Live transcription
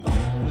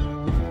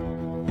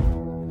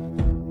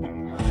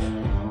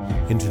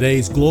In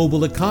today's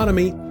global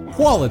economy,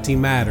 quality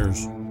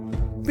matters.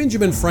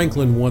 Benjamin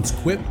Franklin once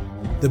quipped,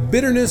 "The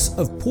bitterness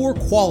of poor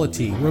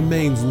quality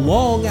remains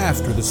long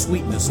after the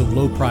sweetness of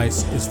low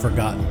price is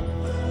forgotten."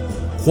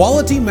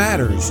 Quality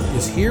Matters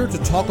is here to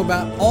talk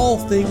about all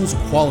things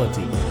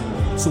quality.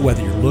 So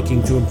whether you're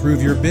looking to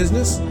improve your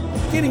business,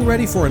 getting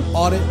ready for an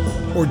audit,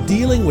 or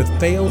dealing with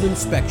failed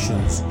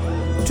inspections,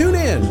 tune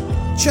in,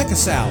 check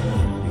us out,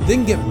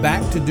 then get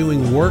back to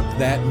doing work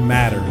that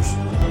matters.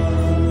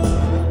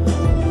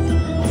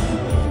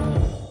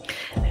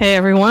 Hey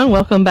everyone,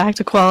 welcome back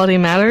to Quality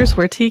Matters,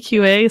 where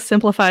TQA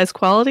simplifies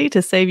quality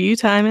to save you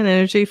time and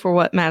energy for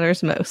what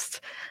matters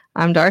most.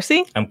 I'm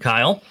Darcy. I'm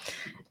Kyle.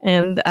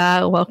 And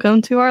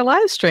welcome to our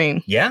live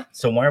stream. Yeah,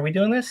 so why are we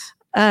doing this?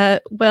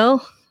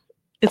 Well,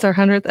 it's our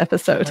 100th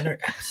episode.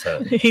 100th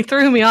episode. He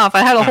threw me off. I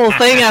had a whole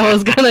thing I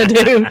was going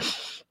to do.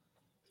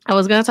 I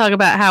was going to talk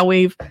about how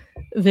we've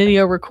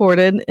video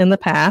recorded in the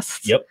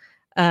past. Yep.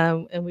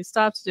 And we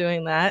stopped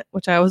doing that,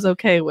 which I was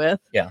okay with.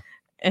 Yeah.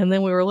 And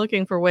then we were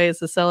looking for ways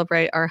to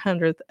celebrate our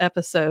 100th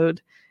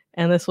episode.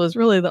 And this was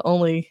really the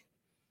only,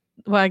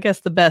 well, I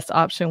guess the best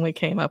option we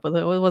came up with.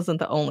 It wasn't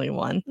the only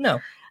one. No.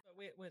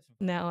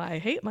 Now I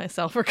hate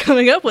myself for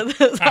coming up with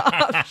this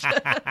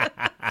option.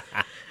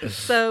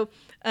 So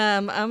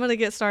I'm going to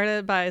get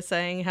started by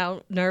saying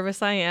how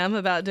nervous I am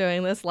about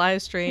doing this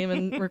live stream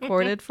and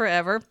recorded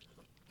forever.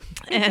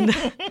 And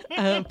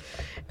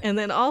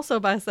then also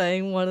by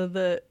saying one of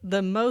the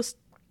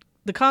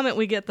comment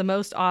we get the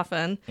most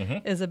often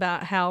is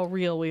about how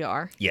real we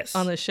are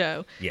on the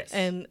show. Yes.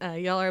 And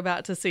y'all are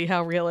about to see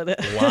how real it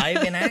is.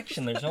 Live in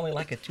action. There's only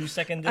like a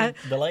 2-second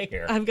delay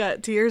here. I've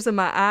got tears in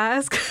my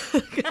eyes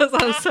because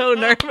I'm so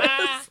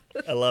nervous.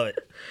 I love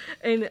it.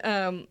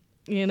 And,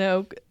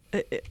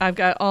 I've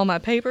got all my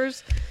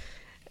papers.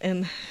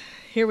 And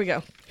here we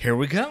go. Here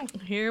we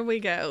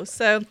go.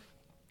 So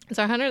it's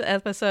our 100th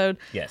episode.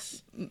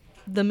 Yes.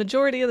 The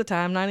majority of the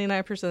time,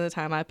 99% of the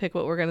time, I pick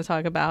what we're going to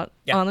talk about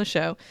on the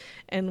show.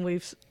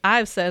 And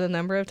I've said a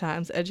number of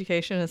times,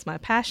 education is my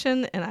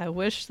passion, and I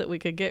wish that we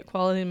could get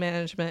quality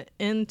management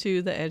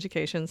into the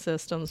education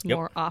systems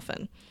more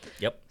often.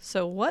 Yep.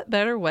 So what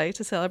better way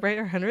to celebrate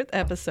our 100th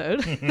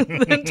episode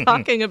than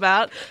talking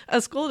about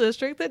a school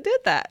district that did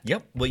that?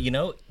 Yep.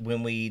 Well,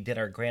 when we did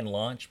our grand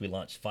launch, we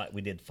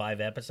did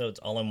 5 episodes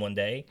all in one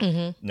day.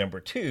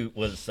 Number 2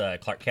 was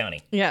Clark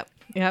County. Yep.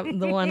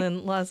 The one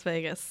in Las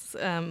Vegas.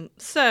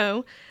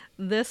 So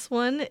this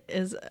one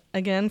is,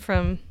 again,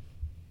 from,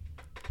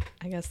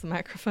 I guess the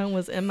microphone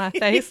was in my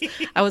face.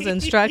 I was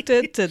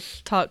instructed to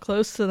talk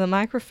close to the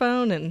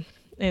microphone. And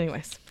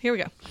anyways, here we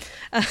go.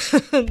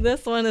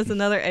 This one is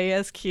another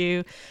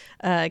ASQ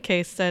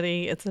case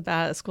study. It's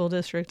about a school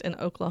district in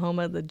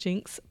Oklahoma, the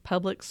Jenks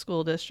Public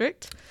School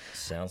District.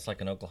 Sounds like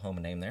an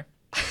Oklahoma name there.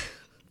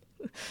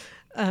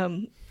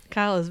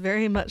 Kyle is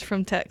very much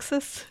from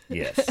Texas.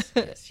 Yes.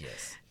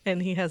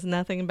 And he has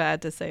nothing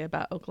bad to say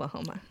about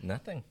Oklahoma.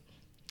 Nothing.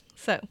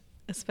 So,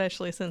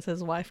 especially since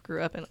his wife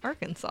grew up in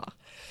Arkansas.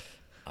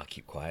 I'll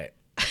keep quiet.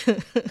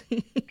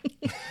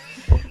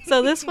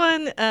 So this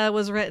one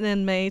was written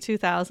in May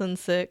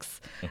 2006.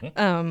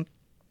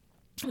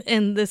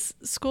 And this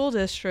school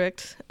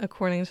district,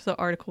 according to the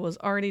article, was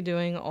already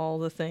doing all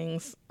the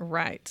things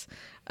right.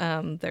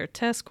 Their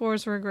test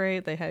scores were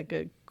great. They had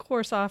good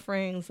course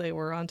offerings. They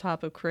were on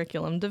top of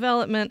curriculum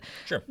development.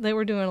 Sure. They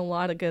were doing a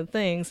lot of good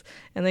things.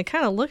 And they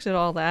kind of looked at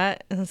all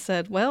that and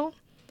said, well,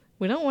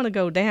 we don't want to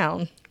go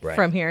down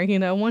from here.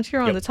 Once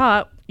you're on the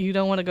top, you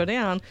don't want to go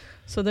down.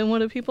 So then what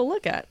do people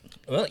look at?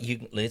 Well,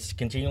 it's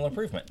continual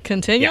improvement.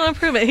 Continual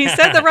improvement. He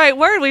said the right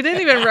word. We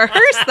didn't even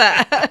rehearse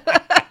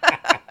that.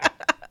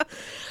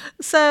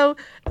 So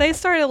they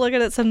started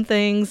looking at some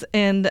things,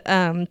 and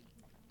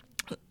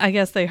I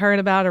guess they heard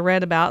about or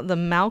read about the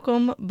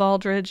Malcolm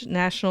Baldrige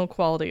National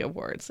Quality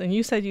Awards. And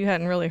you said you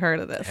hadn't really heard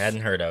of this.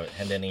 Hadn't heard of it.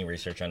 Hadn't done any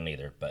research on it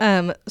either.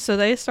 But so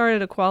they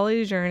started a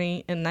quality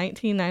journey in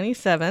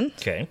 1997.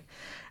 Okay.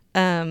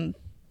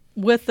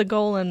 With the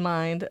goal in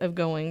mind of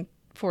going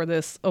for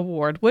this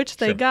award, which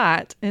they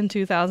got in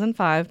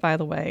 2005, by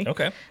the way.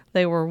 Okay.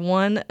 They were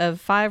one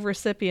of 5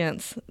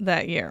 recipients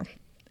that year,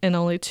 and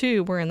only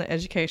 2 were in the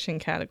education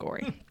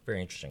category.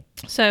 Very interesting.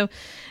 So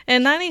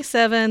in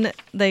 97,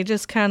 they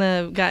just kind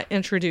of got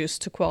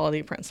introduced to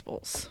quality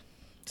principles.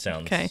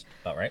 Sounds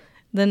about right.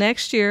 The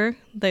next year,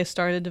 they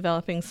started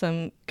developing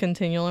some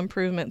continual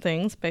improvement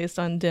things based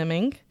on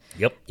Deming.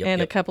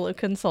 And a couple of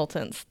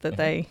consultants that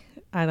they,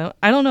 I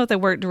don't know if they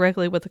worked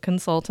directly with the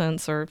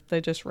consultants or if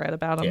they just read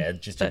about them. Yeah,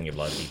 it just didn't give a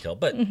lot of detail.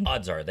 But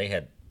odds are they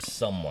had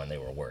someone they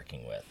were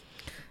working with.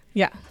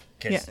 Yeah.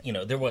 Because,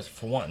 there was,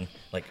 for one,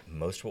 like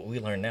most of what we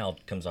learn now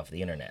comes off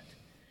the internet.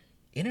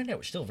 Internet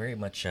was still very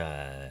much,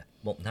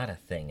 not a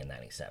thing in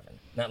 97.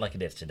 Not like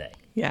it is today.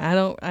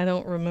 Yeah, I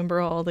don't remember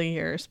all the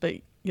years, but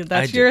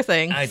that's your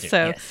thing. I do,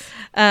 so,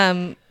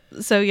 yes.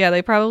 So, yeah,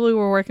 they probably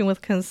were working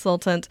with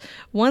consultant.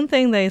 One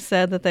thing they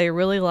said that they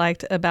really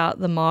liked about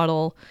the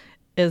model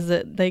is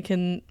that they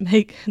can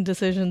make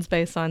decisions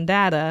based on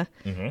data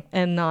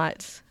and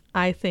not,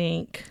 I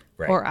think,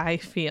 Right. or I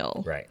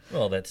feel. Right.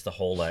 Well, that's the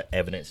whole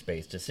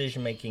evidence-based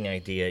decision-making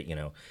idea.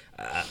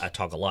 I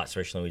talk a lot,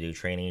 especially when we do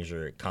trainings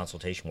or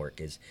consultation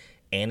work, is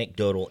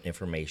anecdotal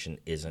information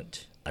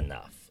isn't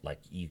enough. Like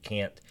you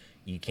can't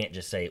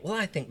just say, well,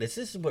 I think this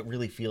is what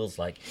really feels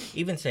like.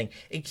 Even saying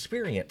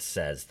experience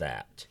says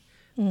that.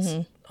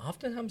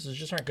 Oftentimes those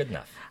just aren't good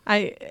enough.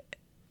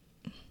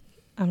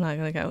 I'm not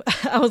going to go.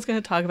 I was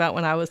going to talk about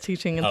when I was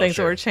teaching and things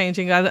that sure. were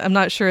changing. I'm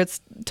not sure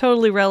it's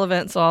totally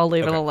relevant, so I'll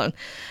leave it alone.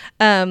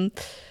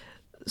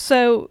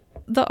 So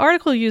the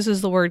article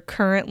uses the word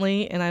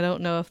currently, and I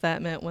don't know if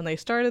that meant when they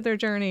started their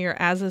journey or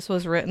as this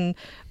was written,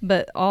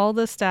 but all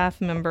the staff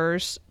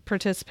members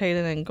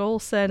participated in goal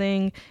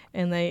setting,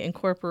 and they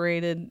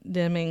incorporated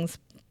Deming's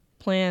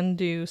Plan,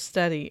 Do,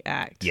 Study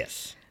Act.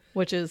 Yes.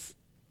 Which is...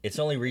 It's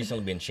only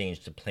recently been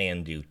changed to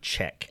Plan, Do,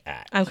 Check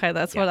Act. Okay,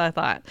 that's what I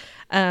thought.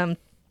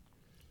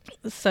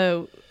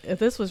 So if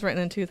this was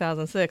written in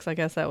 2006, I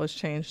guess that was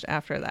changed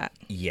after that.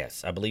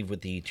 Yes, I believe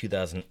with the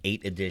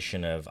 2008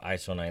 edition of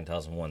ISO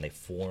 9001, they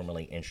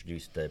formally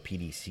introduced the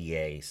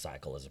PDCA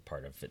cycle as a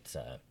part of its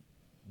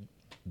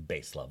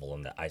base level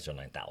in the ISO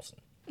 9000.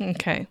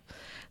 Okay.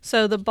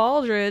 So the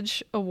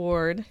Baldrige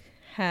Award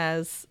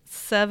has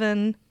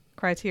 7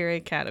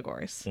 criteria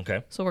categories.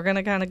 Okay. So we're going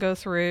to kind of go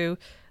through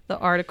the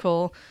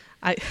article.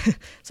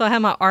 So I had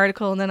my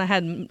article, and then I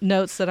had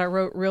notes that I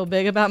wrote real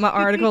big about my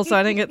article, so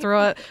I didn't get through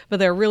it.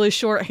 But they're really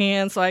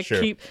shorthand, so I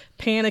keep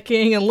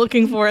panicking and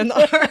looking for it in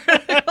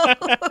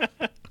the article.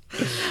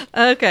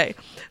 Okay,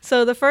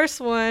 so the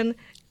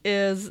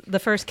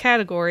first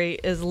category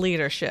is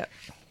leadership.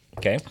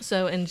 Okay.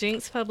 So in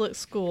Jenks Public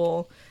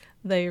School,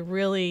 they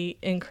really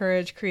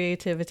encourage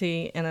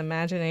creativity and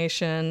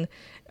imagination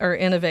or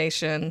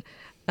innovation.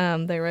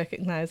 They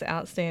recognize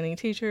outstanding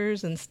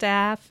teachers and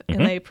staff,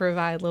 and they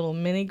provide little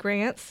mini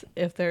grants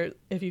if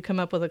you come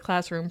up with a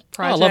classroom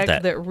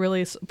project that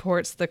really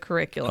supports the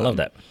curriculum. I love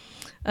that.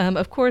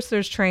 Of course,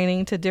 there's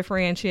training to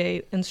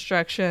differentiate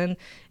instruction.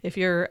 If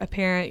you're a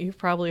parent, you've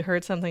probably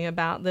heard something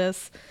about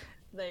this.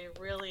 They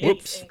really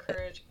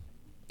encourage...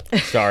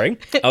 Sorry.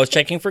 I was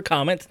checking for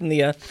comments in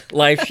the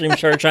live stream.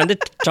 Started trying to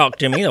talk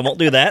to me. I won't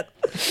do that.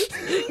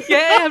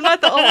 Yeah, I'm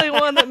not the only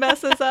one that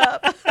messes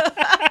up.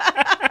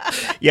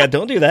 Yeah,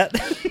 don't do that.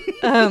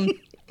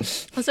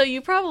 So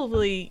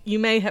you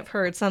may have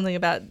heard something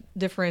about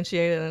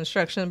differentiated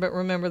instruction, but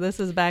remember,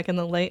 this is back in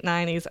the late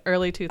 90s,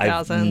 early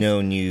 2000s. I've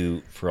known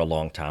you for a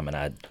long time, and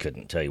I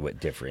couldn't tell you what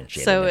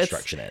differentiated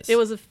instruction is. It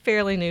was a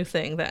fairly new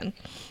thing then.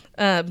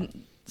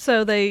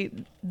 So they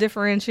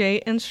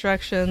differentiate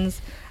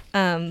instructions,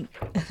 and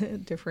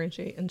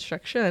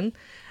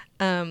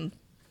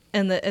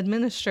the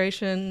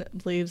administration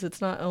believes it's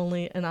not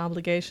only an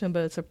obligation,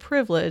 but it's a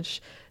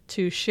privilege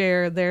to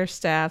share their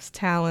staff's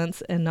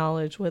talents and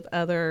knowledge with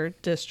other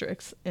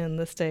districts in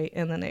the state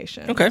and the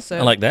nation. Okay, so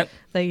I like that.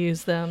 They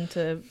use them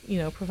to,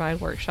 provide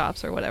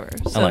workshops or whatever.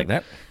 So I like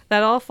that.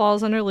 That all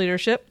falls under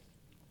leadership.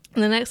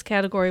 And the next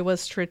category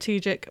was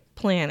strategic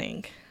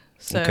planning.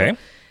 So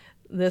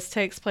this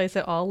takes place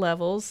at all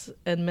levels,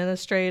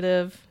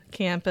 administrative,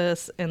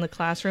 campus, and the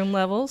classroom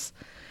levels.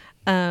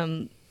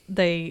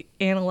 They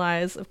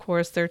analyze, of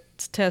course, their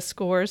test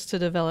scores to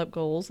develop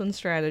goals and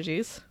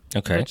strategies.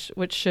 Okay.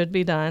 Which should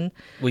be done.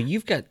 Well,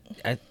 you've got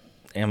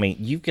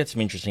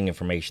some interesting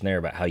information there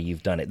about how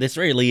you've done it. This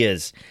really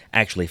is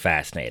actually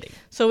fascinating.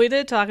 So we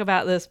did talk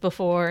about this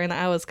before, and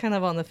I was kind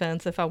of on the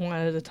fence if I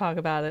wanted to talk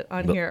about it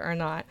on here or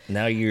not.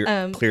 Now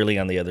you're clearly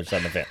on the other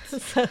side of the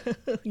fence. So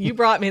you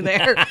brought me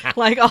there,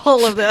 like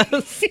all of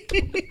this.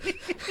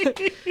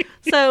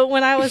 So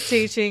when I was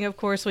teaching, of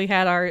course, we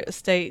had our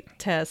state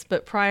tests,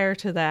 but prior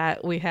to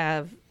that, we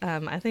have,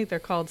 I think they're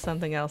called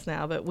something else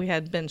now, but we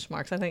had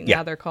benchmarks. I think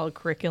now they're called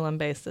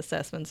curriculum-based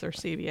assessments or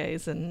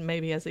CBAs, and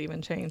maybe has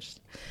even changed.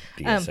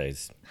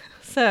 DSAs.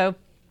 So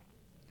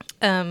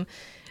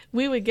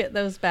we would get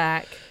those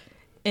back,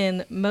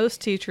 and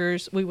most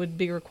teachers, we would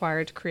be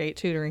required to create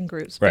tutoring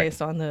groups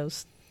based on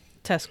those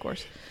test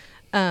scores.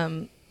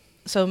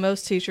 So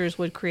most teachers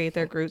would create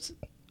their groups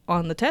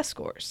on the test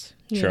scores.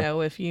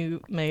 If you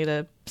made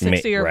a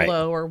 60 or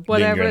below or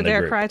whatever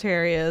their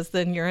criteria is,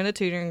 then you're in a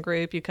tutoring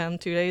group. You come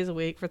 2 days a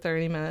week for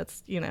 30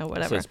 minutes,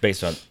 whatever. So it's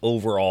based on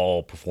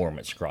overall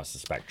performance across the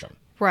spectrum.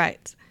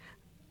 Right.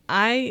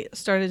 I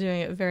started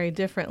doing it very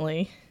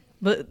differently,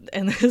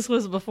 and this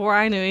was before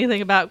I knew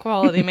anything about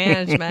quality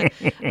management,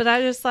 but I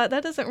just thought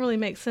that doesn't really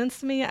make sense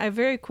to me. I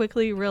very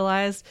quickly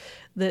realized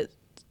that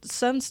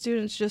some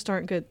students just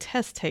aren't good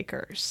test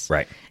takers.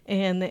 Right.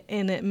 And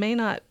it may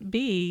not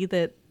be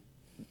that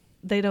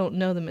they don't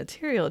know the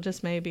material. It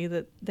just may be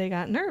that they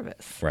got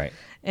nervous. Right.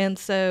 And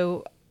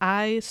so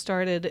I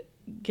started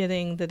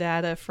getting the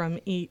data from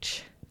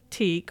each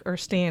TEK or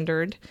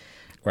standard,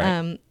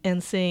 and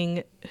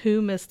seeing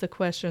who missed the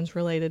questions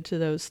related to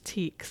those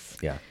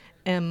TEKs. Yeah.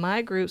 And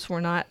my groups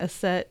were not a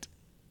set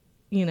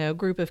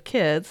group of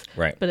kids.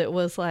 Right. But it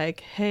was like,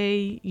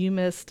 hey, you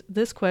missed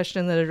this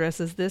question that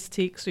addresses this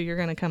TEK, so you're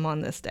going to come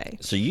on this day.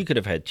 So you could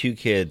have had two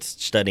kids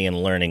studying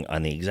and learning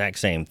on the exact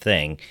same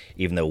thing,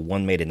 even though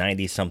one made a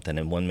 90-something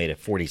and one made a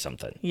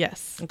 40-something.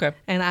 Yes. Okay.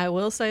 And I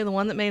will say the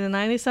one that made a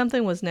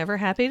 90-something was never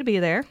happy to be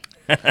there.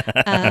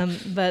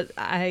 But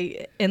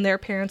and their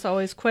parents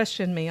always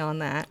questioned me on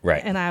that.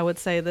 Right. And I would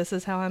say, this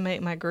is how I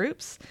make my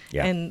groups.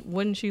 Yeah. And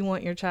wouldn't you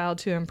want your child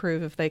to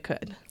improve if they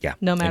could? Yeah.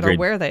 No matter Agreed.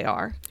 where they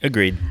are.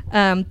 Agreed.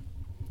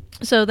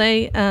 So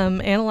they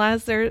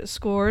analyze their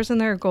scores and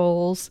their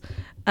goals.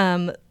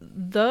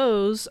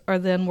 Those are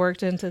then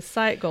worked into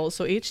site goals.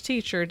 So each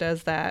teacher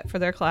does that for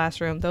their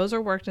classroom. Those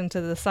are worked into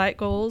the site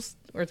goals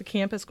or the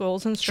campus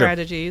goals and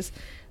strategies.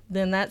 Sure.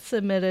 Then that's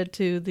submitted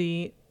to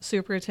the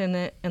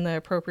superintendent and the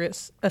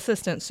appropriate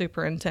assistant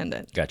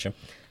superintendent. Gotcha.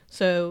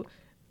 So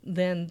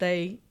then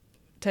they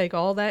take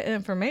all that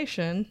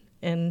information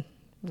and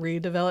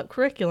redevelop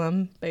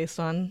curriculum based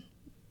on,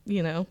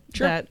 Sure.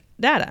 that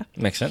data.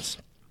 Makes sense.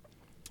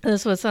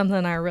 This was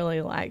something I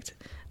really liked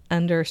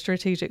under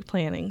strategic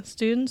planning.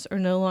 Students are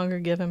no longer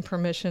given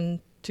permission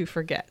to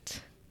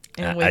forget.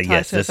 And we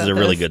yes, this is a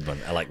really good one.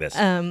 I like this.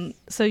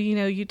 So,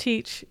 you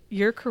teach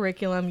your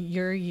curriculum,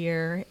 your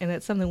year, and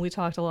it's something we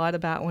talked a lot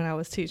about when I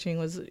was teaching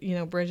was,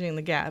 bridging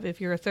the gap.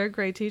 If you're a third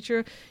grade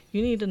teacher,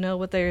 you need to know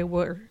what they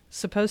were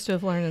supposed to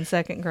have learned in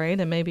second grade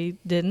and maybe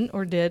didn't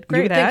or did great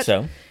you would at.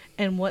 think so.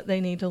 And what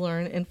they need to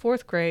learn in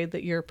fourth grade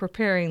that you're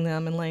preparing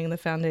them and laying the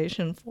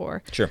foundation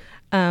for. Sure.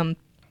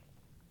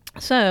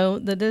 So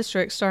the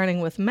district,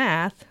 starting with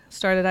math,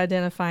 started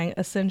identifying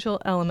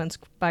essential elements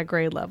by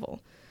grade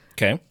level.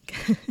 Okay.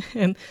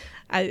 And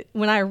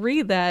when I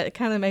read that, it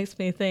kind of makes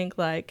me think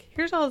like,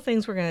 here's all the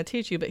things we're going to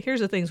teach you, but here's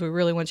the things we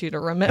really want you to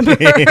remember.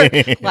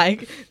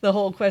 Like the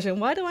whole question,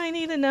 why do I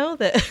need to know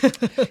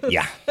that?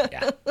 Yeah.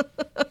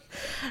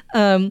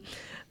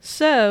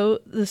 So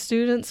the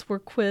students were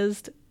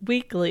quizzed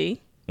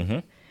weekly, Mm-hmm.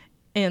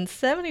 and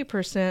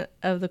 70%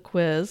 of the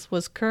quiz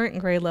was current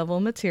grade level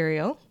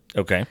material.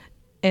 Okay.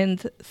 And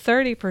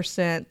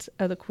 30%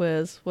 of the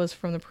quiz was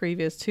from the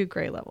previous 2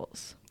 grade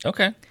levels.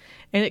 Okay.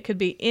 And it could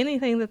be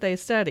anything that they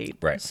studied.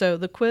 Right. So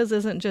the quiz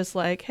isn't just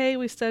like, hey,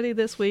 we studied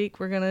this week,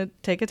 we're going to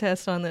take a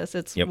test on this.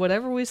 It's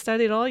whatever we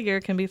studied all year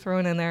can be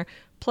thrown in there,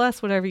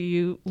 plus whatever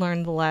you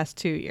learned the last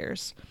 2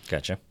 years.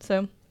 Gotcha.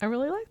 So I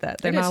really like that.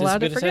 They're not allowed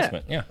to forget.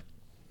 Assessment. Yeah.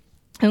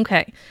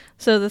 Okay.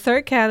 So the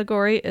third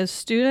category is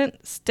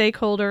student,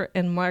 stakeholder,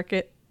 and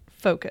market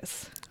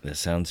focus. This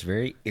sounds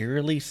very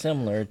eerily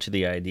similar to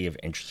the idea of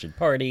interested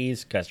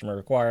parties, customer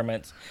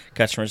requirements,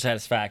 customer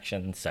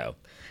satisfaction. So,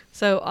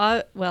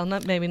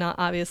 maybe not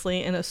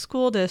obviously. In a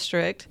school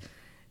district,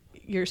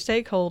 your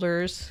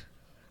stakeholders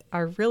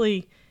are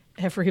really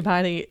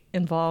everybody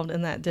involved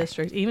in that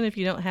district. Even if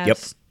you don't have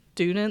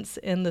students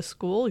in the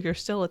school, you're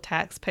still a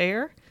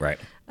taxpayer. Right.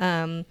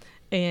 And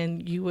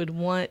you would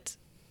want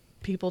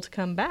people to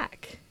come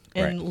back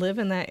and live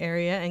in that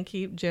area and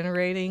keep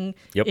generating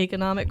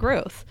economic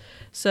growth.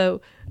 So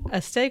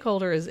a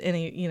stakeholder is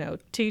any,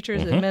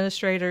 teachers,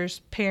 administrators,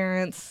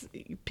 parents,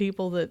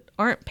 people that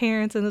aren't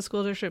parents in the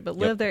school district but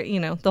live there,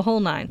 the whole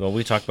nine. Well,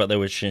 we talked about that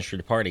with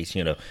interested parties.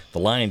 The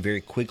line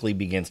very quickly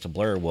begins to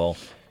blur. Well,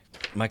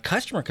 my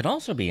customer could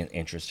also be an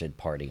interested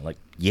party. Like,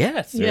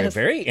 yes, they're a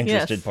very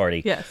interested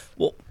party. Yes.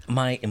 Well,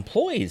 my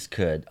employees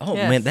could. Oh,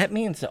 man, that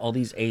means that all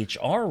these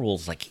HR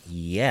rules, like,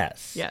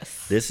 yes.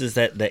 Yes. This is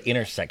the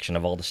intersection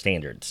of all the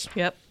standards.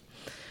 Yep.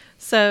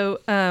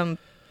 So,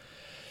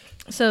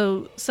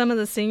 so some of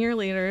the senior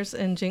leaders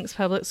in Jenks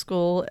Public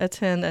School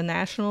attend a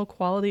National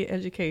Quality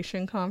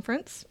Education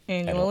Conference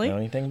annually. I don't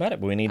know anything about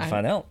it, but we need to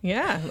find out.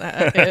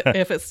 Yeah.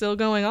 If it's still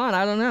going on,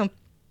 I don't know.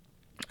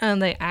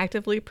 They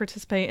actively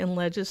participate in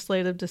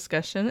legislative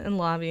discussion and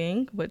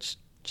lobbying, which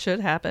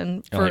should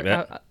happen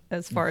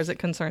as far as it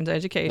concerns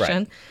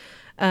education.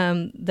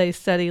 Right. They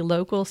study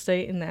local,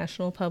 state, and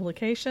national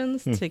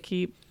publications to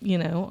keep,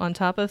 on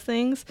top of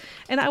things.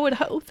 And I would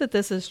hope that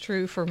this is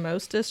true for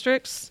most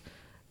districts.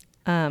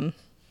 Hope,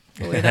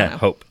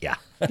 yeah.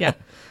 Yeah.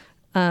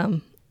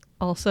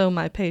 Also,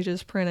 my page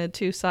is printed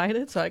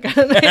 2-sided, so I got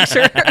to make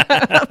sure.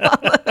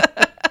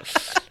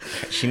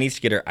 She needs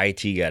to get her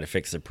IT guy to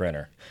fix the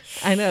printer.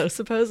 I know.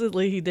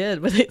 Supposedly he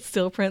did, but it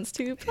still prints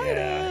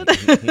 2-sided.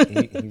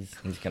 Yeah,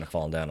 he's kind of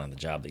fallen down on the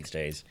job these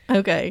days.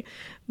 Okay.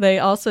 They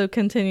also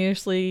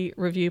continuously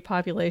review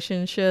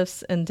population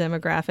shifts and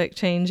demographic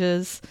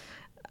changes.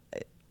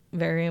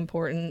 Very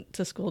important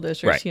to school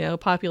districts. Right.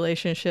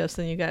 Population shifts,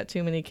 and you got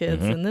too many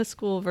kids in this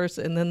school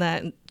and then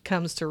that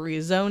comes to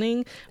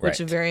rezoning, which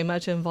very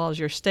much involves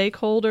your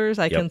stakeholders.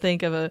 I can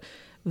think of a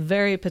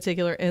very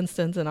particular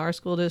instance in our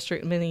school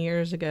district many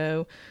years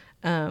ago.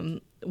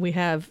 We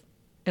have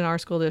in our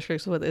school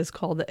districts what is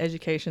called the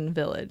education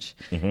village.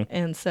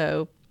 And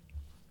so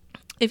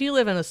if you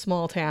live in a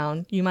small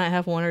town, you might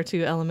have 1 or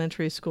 2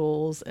 elementary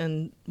schools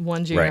and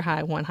 1 junior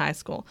high, 1 high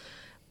school.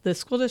 The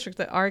school district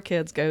that our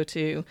kids go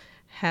to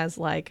has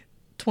like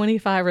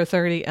 25 or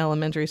 30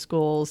 elementary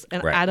schools,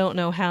 and I don't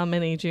know how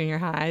many junior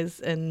highs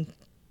and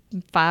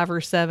 5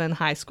 or 7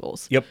 high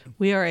schools. Yep.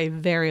 We are a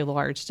very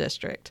large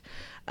district.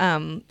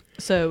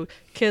 So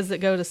kids that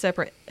go to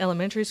separate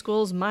elementary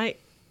schools might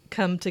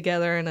come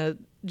together in a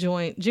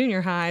joint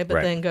junior high, but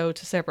Right. then go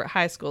to separate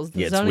high schools. The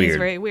Yeah, it's zoning is weird.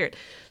 very weird.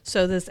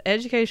 So this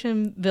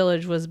education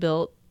village was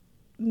built,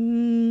 I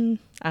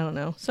don't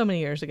know, so many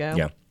years ago.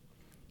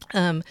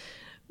 Yeah.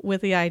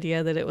 With the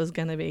idea that it was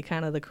going to be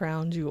kind of the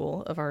crown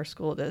jewel of our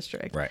school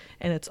district. Right.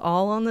 And it's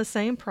all on the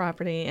same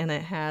property, and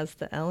it has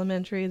the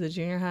elementary, the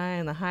junior high,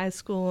 and the high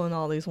school, and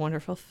all these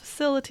wonderful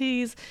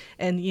facilities.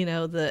 And, you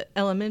know, the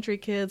elementary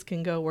kids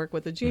can go work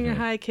with the junior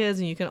high kids,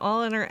 and you can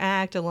all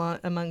interact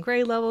among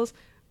grade levels.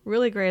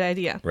 Really great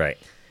idea. Right.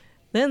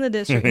 Then the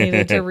district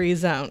needed to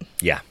rezone.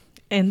 Yeah.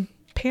 And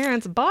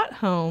parents bought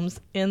homes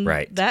in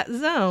Right. that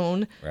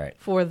zone Right.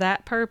 for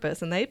that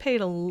purpose, and they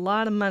paid a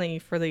lot of money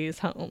for these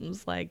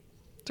homes, like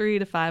 $300,000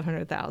 to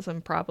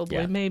 $500,000, probably,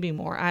 Yeah. maybe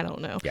more. I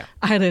don't know. Yeah.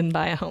 I didn't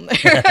buy a home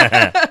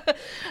there.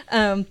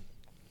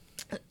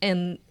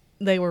 And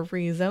they were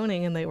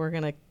rezoning, and they were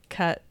going to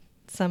cut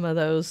some of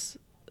those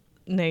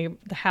the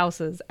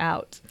houses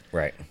out.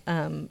 Right.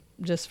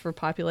 Just for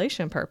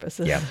population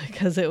purposes, Yeah.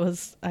 because it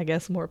was, I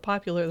guess, more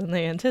popular than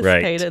they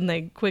anticipated, and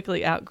they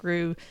quickly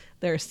outgrew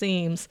their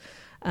seams.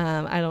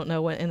 I don't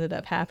know what ended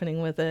up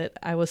happening with it.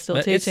 I was still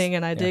But it's- teaching,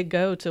 and I yeah. did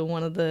go to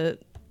one of the,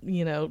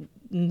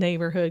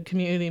 neighborhood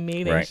community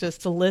meetings Right.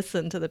 just to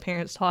listen to the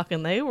parents talk,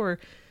 and they were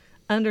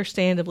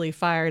understandably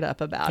fired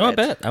up about Oh, I it.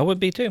 bet. I would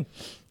be too.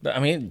 But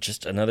I mean,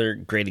 just another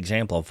great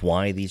example of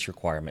why these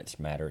requirements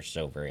matter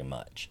so very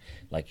much.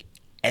 Like,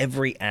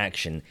 every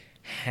action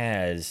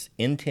has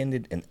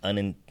intended and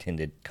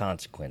unintended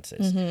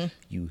consequences. Mm-hmm.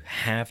 You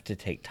have to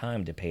take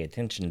time to pay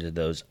attention to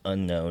those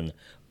unknown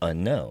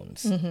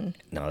unknowns. Mm-hmm.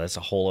 Now, that's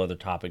a whole other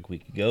topic we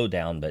could go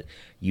down, but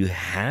you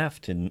have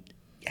to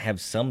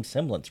have some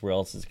semblance where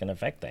else it's going to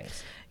affect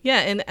things. Yeah,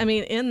 and I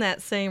mean, in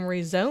that same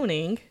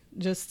rezoning,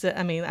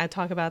 I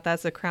talk about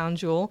that's a crown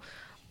jewel.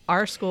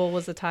 Our school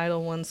was a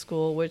Title I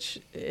school, which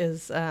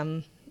is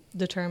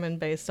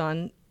determined based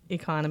on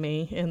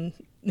economy and,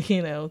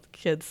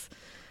 kids'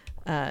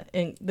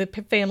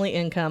 family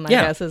income, I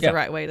Yeah, guess is yeah. the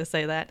right way to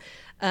say that.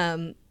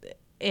 And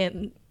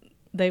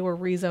they were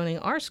rezoning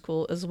our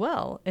school as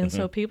well. And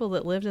so people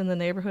that lived in the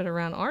neighborhood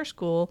around our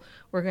school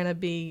were going to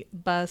be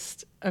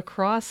bused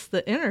across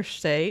the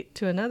interstate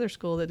to another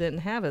school that didn't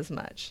have as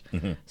much.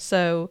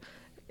 So,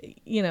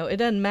 it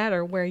doesn't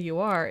matter where you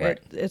are. Right.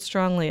 It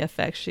strongly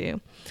affects you.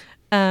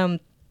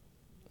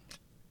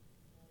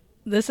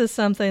 This is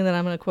something that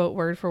I'm going to quote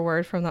word for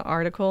word from the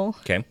article.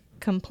 Okay.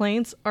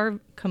 Complaints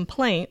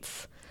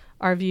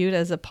are viewed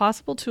as a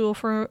possible tool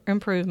for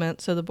improvement,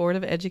 so the Board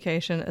of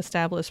Education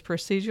established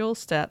procedural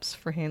steps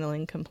for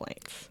handling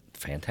complaints.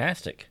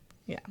 Fantastic.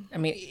 Yeah. I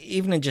mean,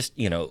 even in just,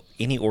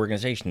 any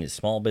organization, is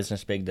small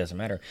business, big, doesn't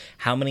matter.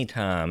 How many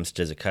times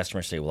does a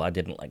customer say, well, I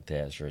didn't like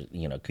this, or,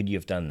 could you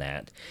have done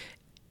that?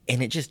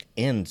 And it just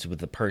ends with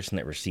the person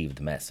that received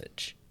the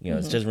message. It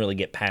doesn't really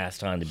get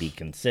passed on to be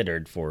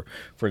considered for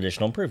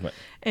additional improvement.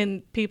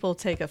 And people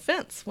take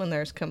offense when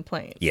there's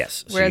complaints.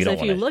 Yes, so Whereas you don't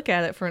if you wanna- look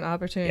at it for an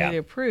opportunity Yeah. to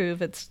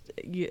improve, it's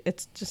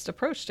just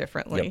approached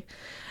differently.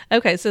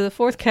 Okay, so the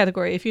fourth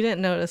category, if you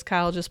didn't notice,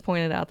 Kyle just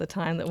pointed out the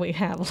time that we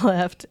have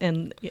left,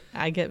 and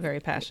I get very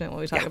passionate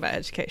when we talk about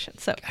education.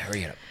 So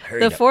Hurry up.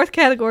 the fourth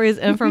category is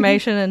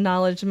information and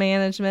knowledge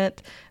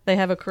management. They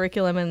have a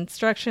curriculum and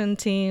instruction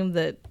team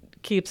that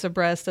keeps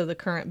abreast of the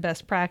current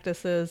best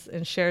practices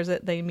and shares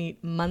it. They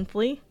meet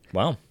monthly,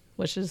 Wow.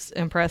 which is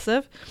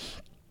impressive.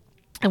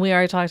 And we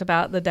already talked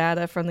about the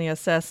data from the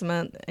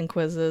assessment and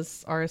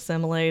quizzes are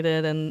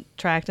assimilated and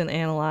tracked and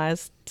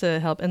analyzed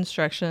to help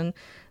instruction.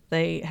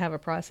 They have a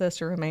process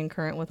to remain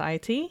current with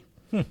IT.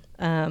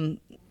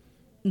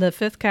 The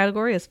fifth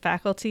category is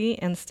faculty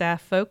and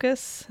staff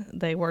focus.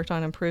 They worked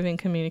on improving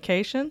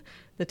communication.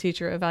 The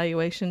teacher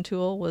evaluation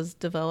tool was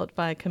developed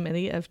by a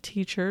committee of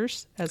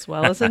teachers as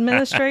well as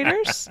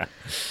administrators.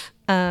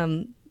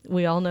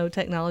 We all know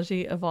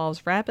technology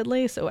evolves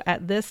rapidly. So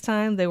at this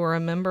time, they were a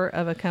member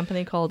of a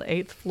company called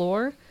Eighth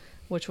Floor,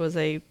 which was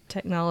a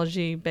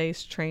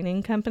technology-based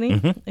training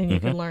company. And you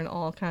can learn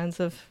all kinds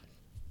of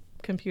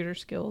computer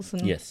skills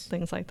and Yes.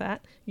 things like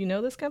that. You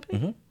know this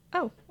company?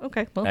 Oh,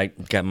 okay. Well, I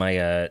got my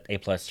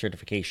A+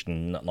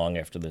 certification not long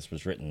after this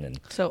was written. And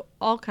so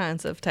all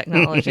kinds of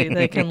technology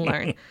they can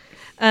learn.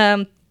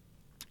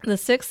 The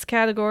sixth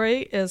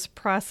category is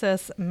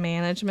process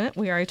management.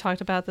 We already talked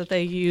about that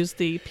they use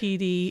the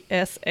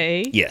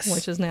PDSA, Yes.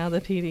 which is now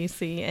the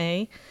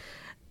PDCA.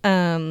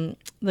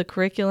 The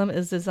curriculum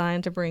is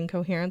designed to bring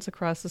coherence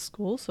across the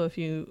school. So if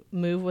you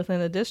move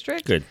within a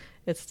district, Good.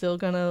 it's still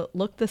going to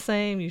look the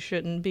same. You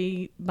shouldn't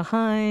be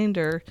behind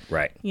or,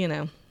 Right.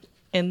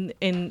 And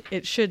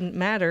it shouldn't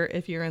matter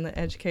if you're in the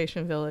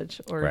education village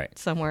or Right.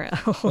 somewhere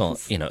else.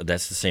 Well,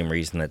 that's the same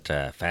reason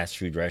that fast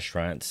food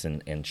restaurants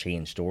and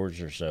chain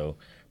stores are so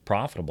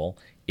profitable,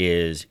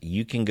 is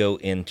you can go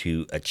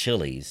into a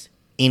Chili's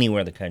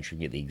anywhere in the country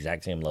get the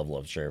exact same level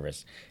of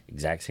service,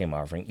 exact same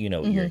offering, you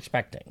know what you're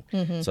expecting.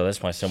 So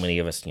that's why so many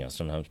of us,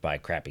 sometimes buy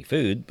crappy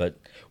food, but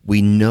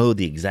we know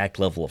the exact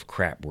level of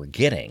crap we're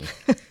getting.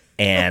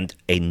 And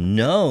a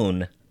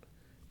known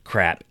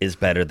crap is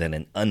better than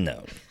an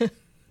unknown.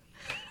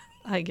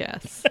 I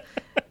guess.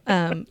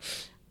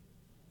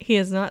 He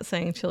is not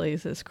saying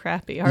Chili's is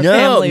crappy. Our No,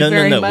 family no,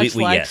 very no. much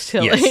likes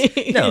Chili's.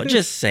 Yes. No,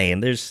 just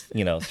saying. There's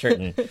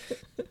certain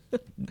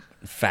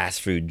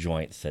fast food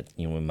joints that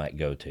we might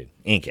go to.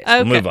 In case,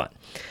 we'll move on.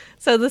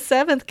 So the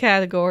 7th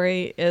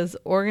category is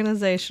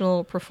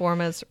organizational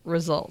performance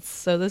results.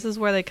 So this is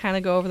where they kind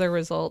of go over their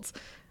results.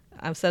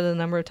 I've said it a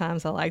number of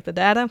times. I like the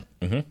data.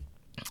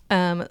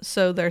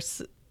 So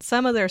there's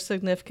some of their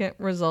significant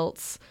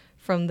results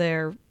from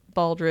their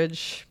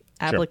Baldrige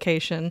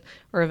application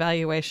or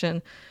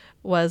evaluation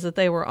was that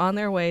they were on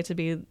their way to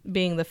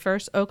being the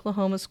first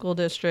Oklahoma school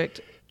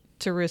district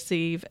to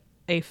receive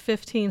a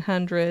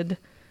 1,500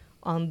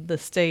 on the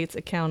state's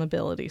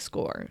accountability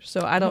score.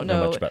 So I don't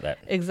know much about that.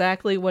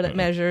 exactly what it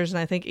measures, and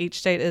I think each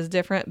state is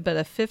different, but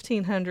a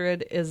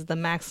 1,500 is the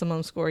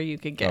maximum score you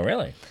could get. Oh,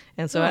 really?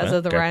 And so as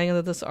of the writing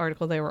of this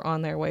article, they were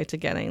on their way to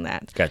getting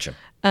that. Gotcha.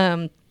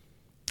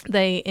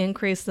 They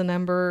increased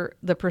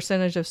the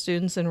percentage of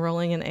students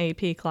enrolling in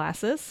AP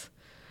classes,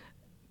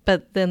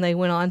 but then they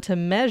went on to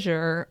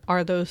measure,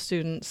 are those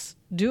students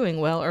doing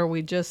well, or are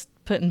we just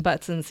putting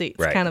butts in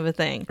seats, kind of a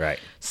thing. Right.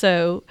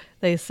 So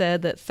they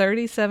said that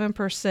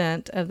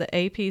 37% of the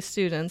AP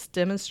students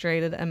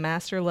demonstrated a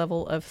master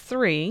level of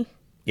 3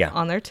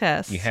 on their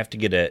test. You have to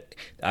get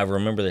I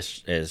remember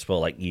this as well,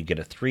 like you get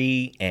a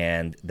 3,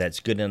 and that's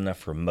good enough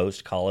for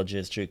most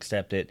colleges to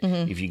accept it.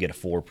 If you get a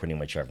 4, pretty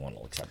much everyone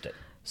will accept it.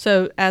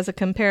 So as a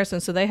comparison,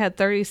 so they had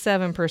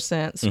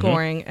 37%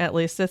 scoring at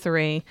least a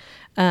 3.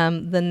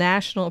 The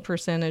national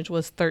percentage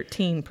was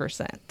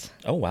 13%.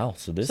 Oh, wow.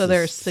 So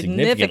they're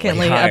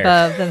significantly higher.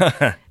 above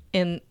than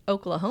in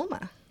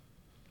Oklahoma.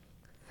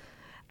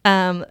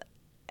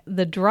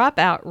 The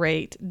dropout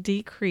rate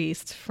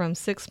decreased from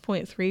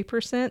 6.3%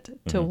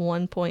 to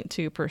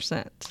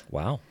 1.2%.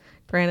 Wow.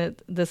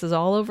 Granted, this is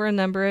all over a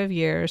number of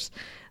years.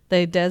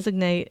 They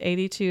designate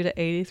 82 to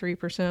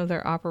 83% of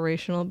their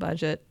operational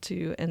budget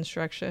to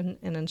instruction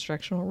and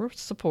instructional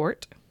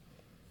support,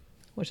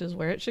 which is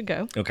where it should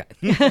go. Okay.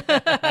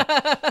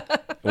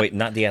 Wait,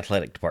 not the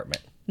athletic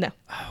department. No.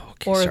 Oh,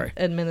 okay. Or Sorry.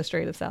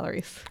 administrative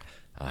salaries.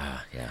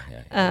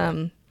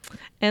 Yeah.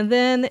 And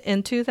then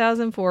in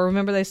 2004,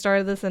 remember they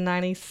started this in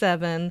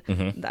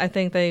 97. I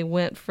think they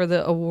went for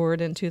the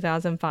award in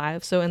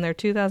 2005. So in their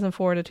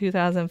 2004 to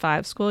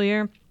 2005 school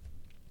year,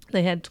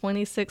 they had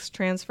 26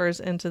 transfers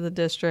into the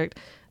district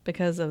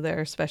because of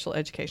their special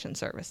education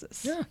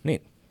services. Yeah,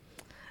 neat.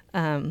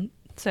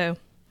 So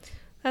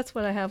that's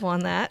what I have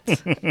on that.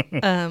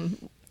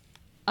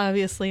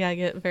 Obviously, I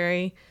get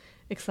very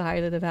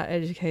excited about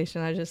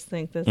education. I just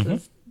think this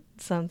is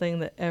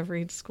something that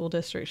every school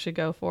district should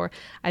go for.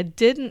 I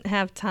didn't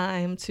have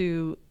time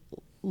to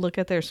look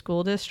at their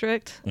school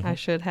district. I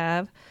should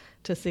have,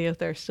 to see if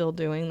they're still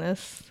doing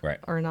this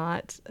or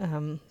not.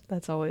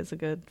 That's always a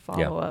good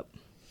follow-up.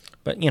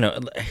 But,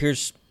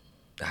 here's,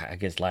 I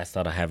guess, last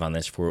thought I have on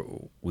this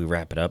before we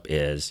wrap it up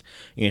is,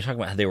 you're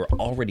talking about how they were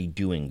already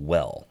doing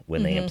well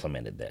when they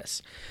implemented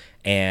this.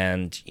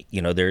 And,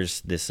 there's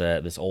this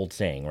old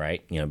saying,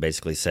 right?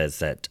 Basically says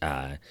that,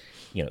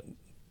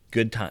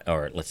 good time,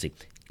 or let's see.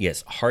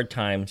 Yes, hard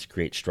times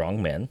create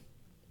strong men.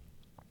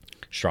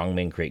 Strong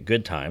men create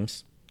good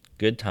times.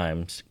 Good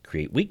times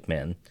create weak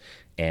men.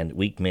 And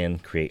weak men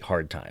create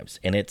hard times.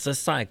 And it's a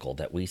cycle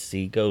that we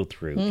see go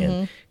through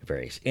in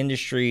various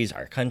industries,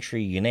 our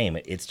country, you name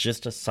it. It's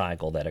just a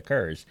cycle that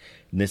occurs.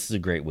 And this is a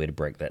great way to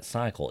break that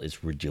cycle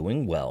is we're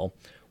doing well.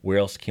 Where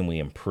else can we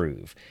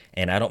improve?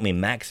 And I don't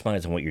mean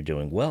maximizing what you're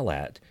doing well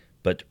at,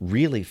 but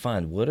really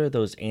find what are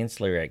those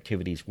ancillary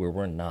activities where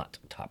we're not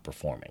top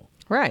performing.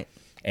 Right.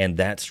 And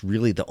that's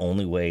really the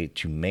only way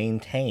to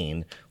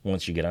maintain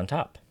once you get on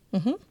top.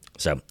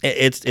 So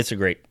it's a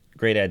great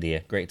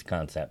idea, great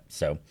concept.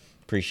 So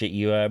appreciate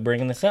you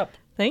bringing this up.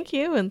 Thank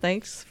you, and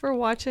thanks for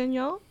watching,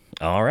 y'all.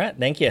 All right.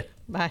 Thank you.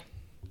 Bye.